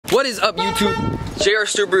What is up, YouTube? JR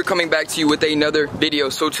Stuber coming back to you with another video.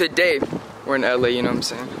 So today, we're in LA, you know what I'm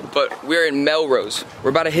saying? But we're in Melrose. We're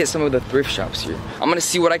about to hit some of the thrift shops here. I'm gonna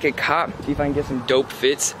see what I can cop, see if I can get some dope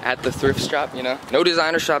fits at the thrift shop, you know? No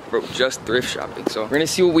designer shop, bro, just thrift shopping. So we're gonna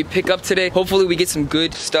see what we pick up today. Hopefully we get some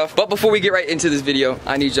good stuff. But before we get right into this video,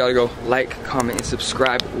 I need y'all to go like, comment, and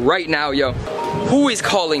subscribe right now, yo. Who is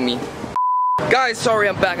calling me? Guys, sorry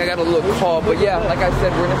I'm back, I got a little call. But yeah, like I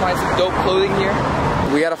said, we're gonna find some dope clothing here.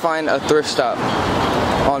 We gotta find a thrift shop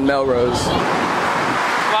on Melrose.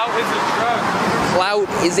 Clout is a drug. Clout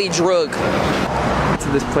is a drug. To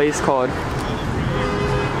this place called,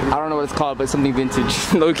 I don't know what it's called, but something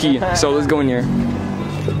vintage, low key. So let's go in here.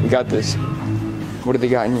 We got this. What do they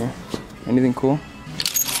got in here? Anything cool?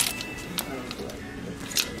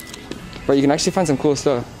 Bro, you can actually find some cool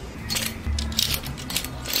stuff.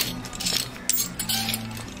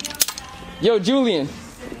 Yo, Julian.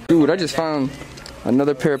 Dude, I just found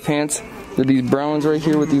another pair of pants. They're these browns right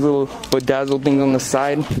here with these little bedazzled things on the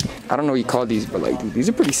side. I don't know what you call these, but like, dude, these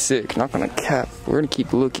are pretty sick. Not gonna cap. We're gonna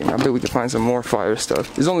keep looking. I bet we can find some more fire stuff.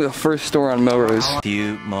 This is only the first store on Melrose. A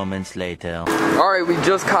few moments later. Alright, we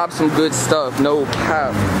just copped some good stuff. No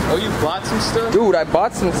cap. Oh, you bought some stuff? Dude, I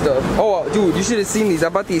bought some stuff. Oh, dude, you should have seen these. I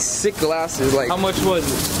bought these sick glasses. Like, how much was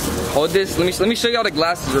it? Hold this. Let me show y'all the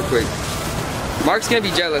glasses real quick. Mark's gonna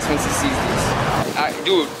be jealous once he sees these.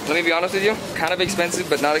 Dude, let me be honest with you. Kind of expensive,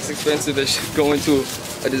 but not as expensive as going to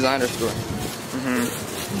a designer store.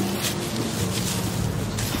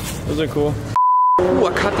 Those are cool. Ooh,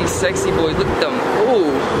 I caught these sexy boys. Look at them.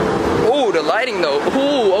 Ooh, the lighting though.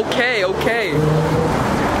 Ooh, okay.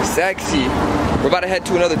 Sexy. We're about to head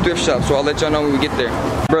to another thrift shop, so I'll let y'all know when we get there.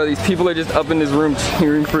 Bro, these people are just up in this room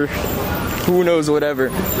cheering for who knows whatever.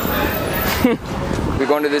 We're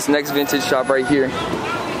going to this next vintage shop right here.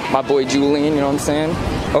 My boy Julian, you know what I'm saying?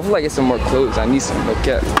 Hopefully I get some more clothes. I need some, no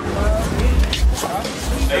cap.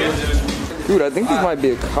 Dude, I think this might be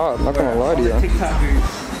a cop, not gonna lie to you.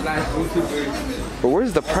 But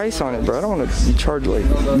where's the price on it, bro? I don't want to be charged like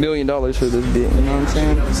 $1 million for this bit, you know what I'm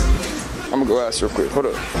saying? I'm gonna go ask real quick, hold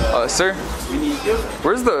up. Sir?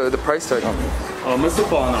 Where's the price tag on it? This is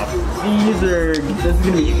falling off. This is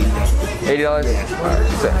gonna be $80?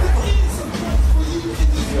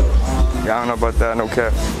 Yeah, I don't know about that, no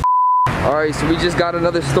cap. Alright, so we just got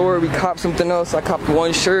another store. We copped something else. I copped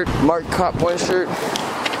one shirt. Mark copped one shirt.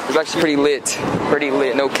 It's actually pretty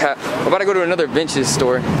lit. No cap. We're about to go to another vintage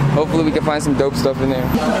store. Hopefully we can find some dope stuff in there.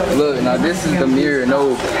 Look, now this is the mirror,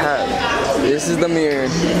 no cap. This is the mirror.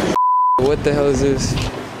 What the hell is this?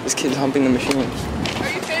 This kid's humping the machine. Are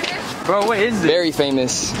you famous? Bro, what is this? Very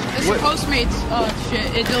famous. It's a Postmates shit.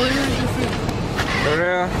 It delivers your food. For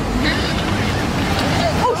real?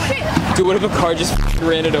 Oh shit! Dude, what if a car just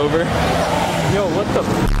ran it over? Yo, what the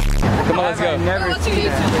Come on, let's go. What's your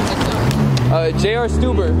YouTube? JR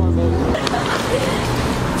Stuber.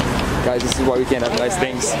 Guys, this is why we can't have nice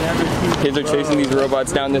things. Kids are chasing these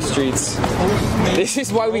robots down the streets. This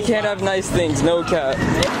is why we can't have nice things, no cap.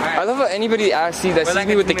 I love how anybody asks you that sees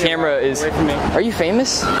me with the camera is, are you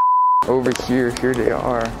famous? Over here they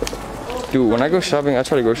are. Dude, when I go shopping, I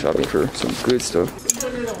try to go shopping for some good stuff.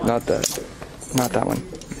 Not that one.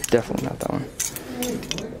 Definitely not that one.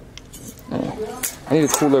 Yeah. I need a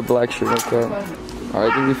cooler black shirt like that.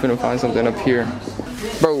 Alright, I think we finna find something up here.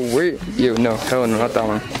 Bro, where? Yo, no, hell no, not that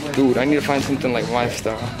one. Dude, I need to find something like my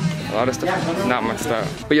style. A lot of stuff is not my style.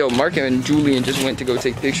 But yo, Mark and Julian just went to go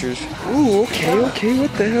take pictures. Ooh, okay,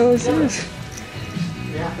 what the hell is this?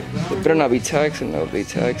 They better not be taxing though. If they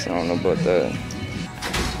tax, I don't know about that.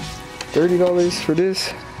 $30 for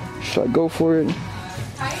this? Should I go for it?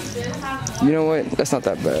 You know what? That's not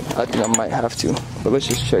that bad. I think I might have to. But let's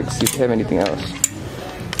just check, see if they have anything else.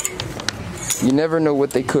 You never know what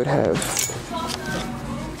they could have.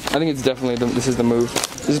 I think it's definitely, this is the move.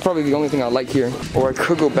 This is probably the only thing I like here. Or I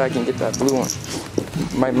could go back and get that blue one.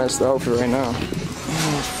 Might mess the outfit right now.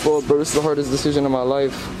 Well, bro, this is the hardest decision of my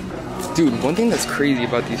life. Dude, one thing that's crazy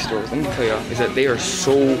about these stores, let me tell y'all, is that they are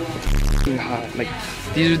so hot. Like,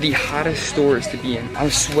 these are the hottest stores to be in. I'm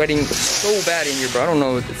sweating so bad in here, bro. I don't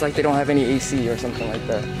know. It's like they don't have any AC or something like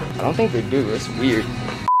that. I don't think they do. It's weird.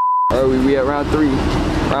 Alright, we at round 3.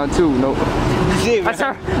 Round 2, nope.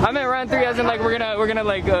 I meant round 3 as in like we're gonna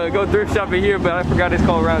like go thrift shopping here, but I forgot it's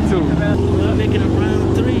called round 2. We're making a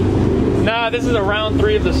round 3. Nah, this is a round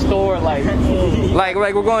 3 of the store, like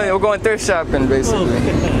we're going thrift shopping basically.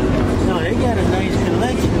 No, they got a nice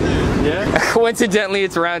collection. Yeah. Coincidentally,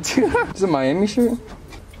 it's round 2. Is it a Miami shirt?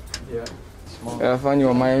 Yeah. Yeah, I found you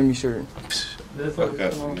a Miami shirt. Fuck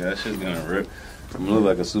up. Yeah, that shit's gonna rip. I'm gonna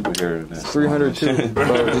look like a superhero now. 302.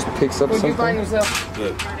 Bro, just picks up something. Where'd you find yourself?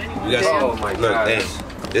 Look, you got Oh my god. Look, hey,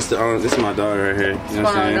 This is my dog right here. You know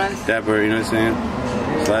what I'm saying? Dapper, you know what I'm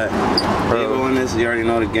saying? Flat. Bro, on this, you already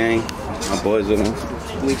know the gang. My boys with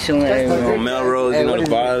them. We chilling on Melrose, you know the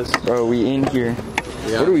bars. Bro, we in here.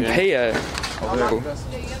 Yeah, what do we pay at?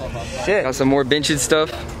 Shit. Got some more benches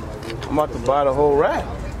stuff. I'm about to buy the whole rack.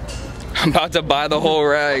 I'm about to buy the whole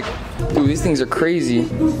rack. Dude, these things are crazy.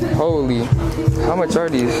 Holy. How much are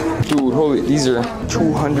these? Dude, holy, these are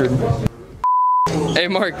 200. Hey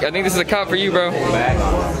Mark, I think this is a cop for you, bro.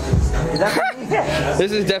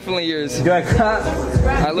 This is definitely yours. Do I cop?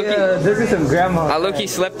 This is some grandma. I low-key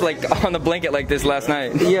slept like on the blanket like this last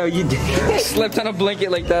night. Yo, you did. Slept on a blanket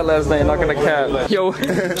like that last night, not gonna cap. Yo,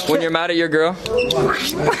 when you're mad at your girl.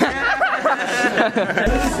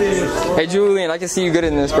 Hey Julian, I can see you good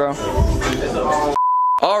in this, bro.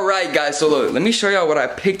 Alright guys, so look, let me show y'all what I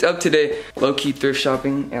picked up today. Low-key thrift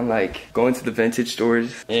shopping and like going to the vintage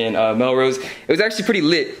stores in Melrose. It was actually pretty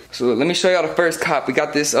lit. So look, let me show y'all the first cop. We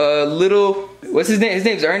got this little, what's his name? His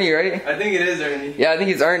name's Ernie, right? I think it is Ernie. Yeah, I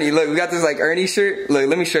think it's Ernie. Look, we got this like Ernie shirt. Look,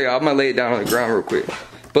 let me show y'all. I'm gonna lay it down on the ground real quick.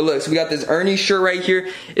 But look, so we got this Ernie shirt right here.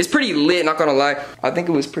 It's pretty lit, not gonna lie. I think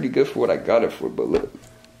it was pretty good for what I got it for, but look.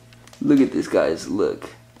 Look at this, guys,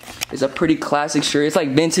 look. It's a pretty classic shirt. It's like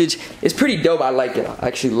vintage. It's pretty dope. I like it. I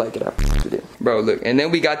actually like it. I with it. Bro, look. And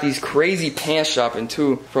then we got these crazy pants shopping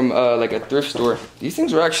too from like a thrift store. These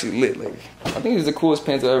things were actually lit. Like, I think these are the coolest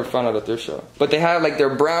pants I ever found at a thrift shop. But they have like,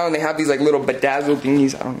 they're brown. They have these like little bedazzled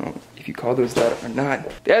thingies. I don't know if you call those that or not.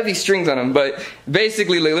 They have these strings on them. But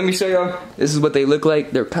basically, like, let me show y'all. This is what they look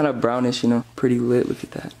like. They're kind of brownish, you know. Pretty lit. Look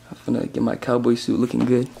at that. I'm gonna get my cowboy suit looking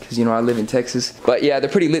good because you know I live in Texas. But yeah,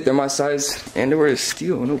 they're pretty lit. They're my size and they were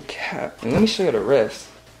steel, no cap. And let me show you the rest.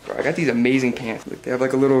 Bro, I got these amazing pants. Look, they have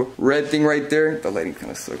like a little red thing right there. The lighting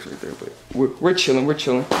kind of sucks right there, but we're chilling. We're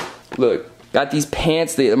chilling. Look, got these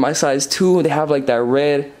pants. They're my size too. They have like that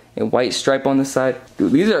red and white stripe on the side.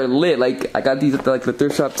 Dude, these are lit. Like I got these at like the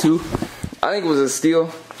thrift shop too. I think it was a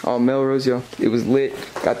steal on Melrose, yo. It was lit.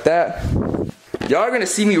 Got that. Y'all are gonna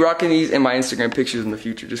see me rocking these in my Instagram pictures in the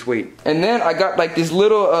future, just wait. And then I got like this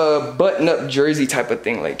little button-up jersey type of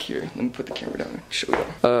thing like here. Let me put the camera down and show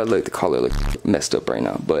y'all. Look, the collar looks messed up right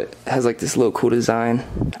now, but it has like this little cool design.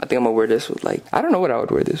 I think I'm gonna wear this with like, I don't know what I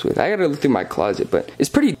would wear this with. I gotta look through my closet, but it's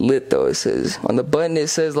pretty lit though. It says, on the button it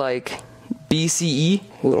says like, BCE,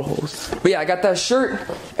 little holes. But yeah, I got that shirt.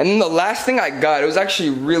 And then the last thing I got, it was actually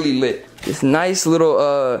really lit. This nice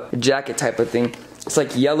little jacket type of thing. It's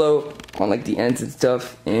like yellow on like the ends and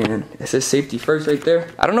stuff, and it says safety first right there.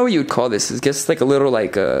 I don't know what you would call this. I guess it's like a little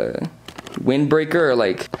like windbreaker or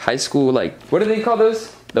like high school, like, what do they call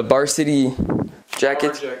those? The varsity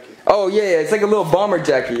jackets? Bomber jacket. Oh yeah, it's like a little bomber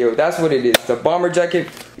jacket, yo. That's what it is. The bomber jacket.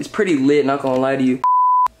 It's pretty lit, not gonna lie to you.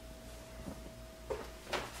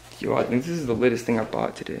 Yo, I think this is the littest thing I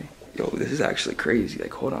bought today. Yo, this is actually crazy.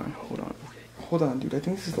 Like, hold on. Okay. Hold on, dude. I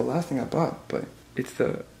think this is the last thing I bought, but it's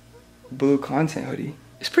the blue content hoodie.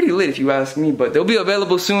 It's pretty lit if you ask me, but they'll be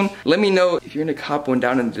available soon. Let me know if you're gonna cop one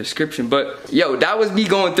down in the description. But yo, that was me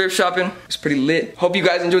going thrift shopping. It's pretty lit. Hope you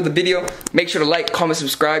guys enjoyed the video. Make sure to like, comment,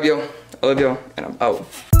 subscribe, yo. I love y'all, and I'm out.